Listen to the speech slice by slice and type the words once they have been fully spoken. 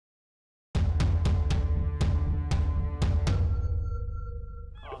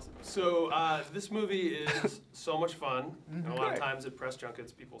So this movie is so much fun. And a lot of times at press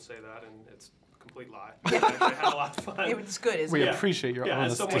junkets, people say that, and it's a complete lie. I actually had a lot of fun. It's good, isn't We it? appreciate your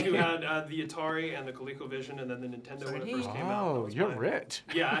as honesty. someone who had the Atari and the ColecoVision, and then the Nintendo when it first came out. Oh, you're rich.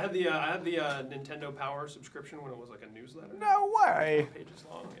 Yeah, I had the Nintendo Power subscription when it was like a newsletter. No way. Pages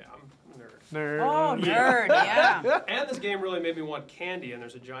long. Yeah, I'm a nerd. Nerd. Oh, nerd, yeah. And this game really made me want candy, and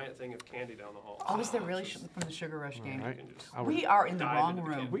there's a giant thing of candy down the hall. Oh, is there really from the Sugar Rush game? Right. We are in the dive wrong into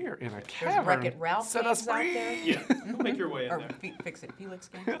room. candy. We are in a There's cavern. Wreck-It Ralph Set games us out free. there. Yeah, make your way in Or there. Fix-It Felix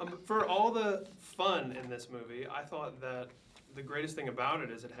game. For all the fun in this movie, I thought that the greatest thing about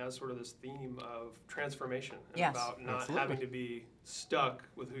it is it has sort of this theme of transformation and Yes. about not Absolutely. having to be stuck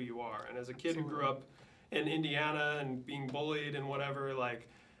with who you are. And as a kid who grew up in Indiana and being bullied and whatever, like,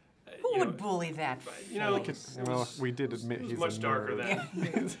 Who would bully that? you know, Well, we did admit it was he's much a darker nerd.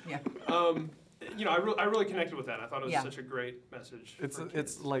 then. Yeah. You know, I really connected with that. I thought it was Yeah. such a great message. It's for a,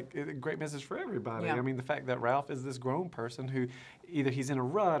 kids. it's like a great message for everybody. Yeah. I mean, the fact that Ralph is this grown person who either he's in a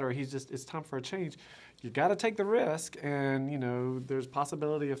rut or he's just, it's time for a change. You got to take the risk, and you know, there's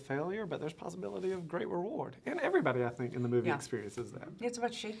possibility of failure, but there's possibility of great reward. And everybody, I think, in the movie Yeah. experiences that. It's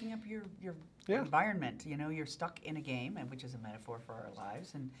about shaking up your Yeah. environment. You know, you're stuck in a game, which is a metaphor for our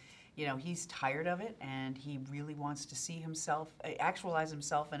lives, and you know he's tired of it, and he really wants to see himself actualize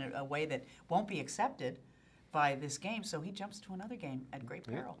himself in a way that won't be accepted by this game. So he jumps to another game at great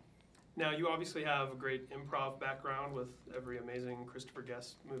peril. Now, you obviously have a great improv background with every amazing Christopher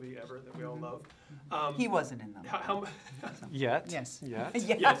Guest movie ever that we all love. He wasn't in them. How Yet. Yes. Yet.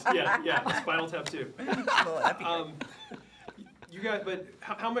 yes, yeah, Spinal Tap 2. Well, that'd be great. You guys, but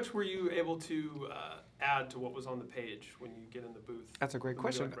how much were you able to add to what was on the page when you get in the booth? That's a great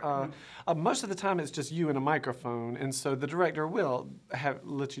When you question. direct? Most of the time, it's just you and a microphone, and so the director will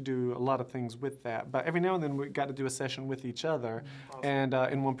let you do a lot of things with that. But every now and then, we got to do a session with each other, Awesome. and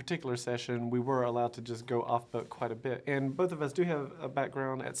in one particular session, we were allowed to just go off book quite a bit. And both of us do have a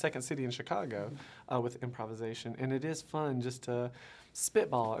background at Second City in Chicago with improvisation, and it is fun just to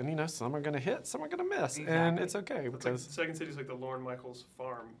spitball. And you know, some are going to hit, some are going to miss, and Exactly. it's okay It's like because. Second City's like the Lorne Michaels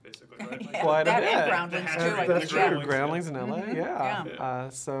farm, basically, right? Like, Yeah, Quite a that bit. and Groundlings The too. hatchery, I the That's guess. true. Yeah. Groundlings. Groundlings in LA, yeah. Yeah.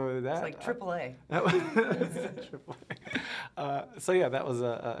 So that It's like AAA. that was triple A. So yeah, that was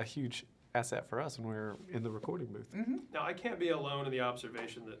a huge asset for us when we were in the recording booth. Now, I can't be alone in the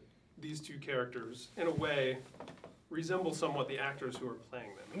observation that these two characters, in a way, resemble somewhat the actors who are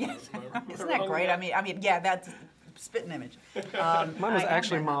playing them. Yes. Am I Isn't wrong that in great? I mean, yeah, that's spitting image. Mine was I am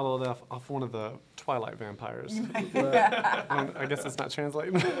actually that. modeled off one of the Twilight vampires. But, I guess it's not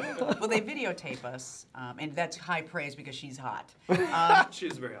translating. Well, they videotape us, and that's high praise because she's hot. She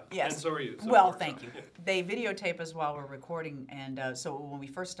is very hot. Yes. And so are you. So it Well, works thank out. you. They videotape us while we're recording, and so when we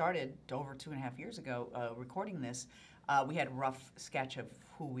first started over 2.5 years ago recording this, we had a rough sketch of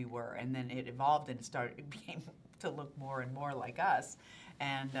who we were, and then it evolved and it became to look more and more like us.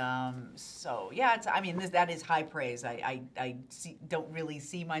 And so, yeah, that is high praise. I don't really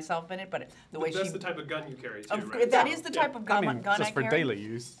see myself in it, but the way That's she... the type of gun you carry, too, right? That So, is the yeah. type of gun I just for carry. daily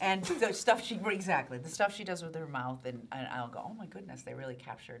use. And the stuff the stuff she does with her mouth, and I'll go, oh my goodness, they really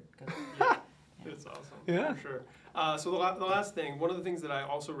captured. 'Cause- It's awesome. Yeah. For sure. So the last thing, one of the things that I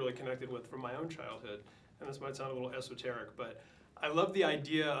also really connected with from my own childhood, and this might sound a little esoteric, but I love the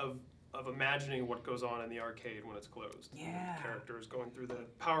idea of imagining what goes on in the arcade when it's closed. Yeah. The characters going through the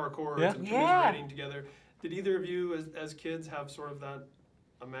power chords Yeah. and Yeah. commiserating together. Did either of you, as kids, have sort of that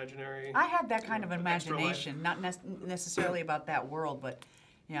imaginary? I had that kind of an extra life? imagination, not necessarily about that world, but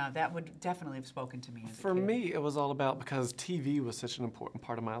yeah, that would definitely have spoken to me as a For kid. me, it was all about, because TV was such an important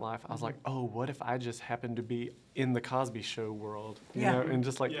part of my life, I was like, oh, what if I just happened to be in the Cosby Show world, you Yeah. know, and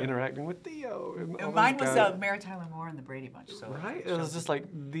just like Yeah. interacting with Theo. And all And those mine was guys. Mary Tyler Moore and the Brady Bunch. So Right? It was just like,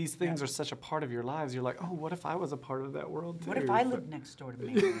 these things are such a part of your lives. You're like, oh, what if I was a part of that world too? What if I But- lived next door to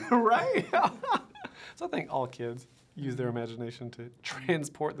me? Right? So I think all kids use their imagination to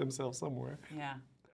transport themselves somewhere. Yeah.